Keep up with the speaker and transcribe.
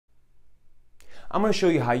I'm going to show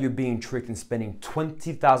you how you're being tricked and spending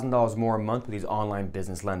 $20,000 more a month with these online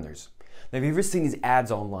business lenders. Now, if you've ever seen these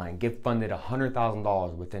ads online, get funded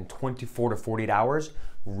 $100,000 within 24 to 48 hours,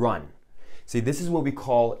 run. See, this is what we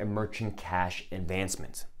call a merchant cash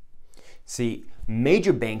advancement. See,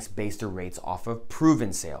 major banks base their rates off of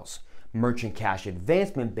proven sales. Merchant cash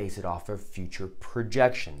advancement base it off of future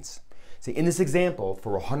projections. See, in this example,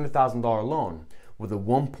 for a $100,000 loan with a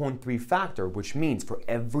 1.3 factor, which means for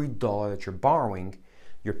every dollar that you're borrowing,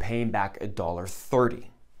 you're paying back $1.30.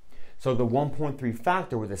 So the 1.3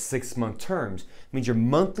 factor with a 6-month terms means your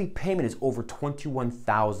monthly payment is over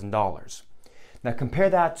 $21,000. Now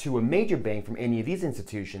compare that to a major bank from any of these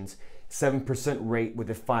institutions, 7% rate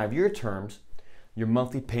with a 5-year terms, your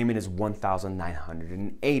monthly payment is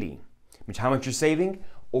 $1,980. Which how much you're saving?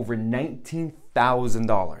 Over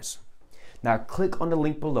 $19,000. Now click on the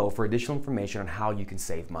link below for additional information on how you can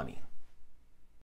save money.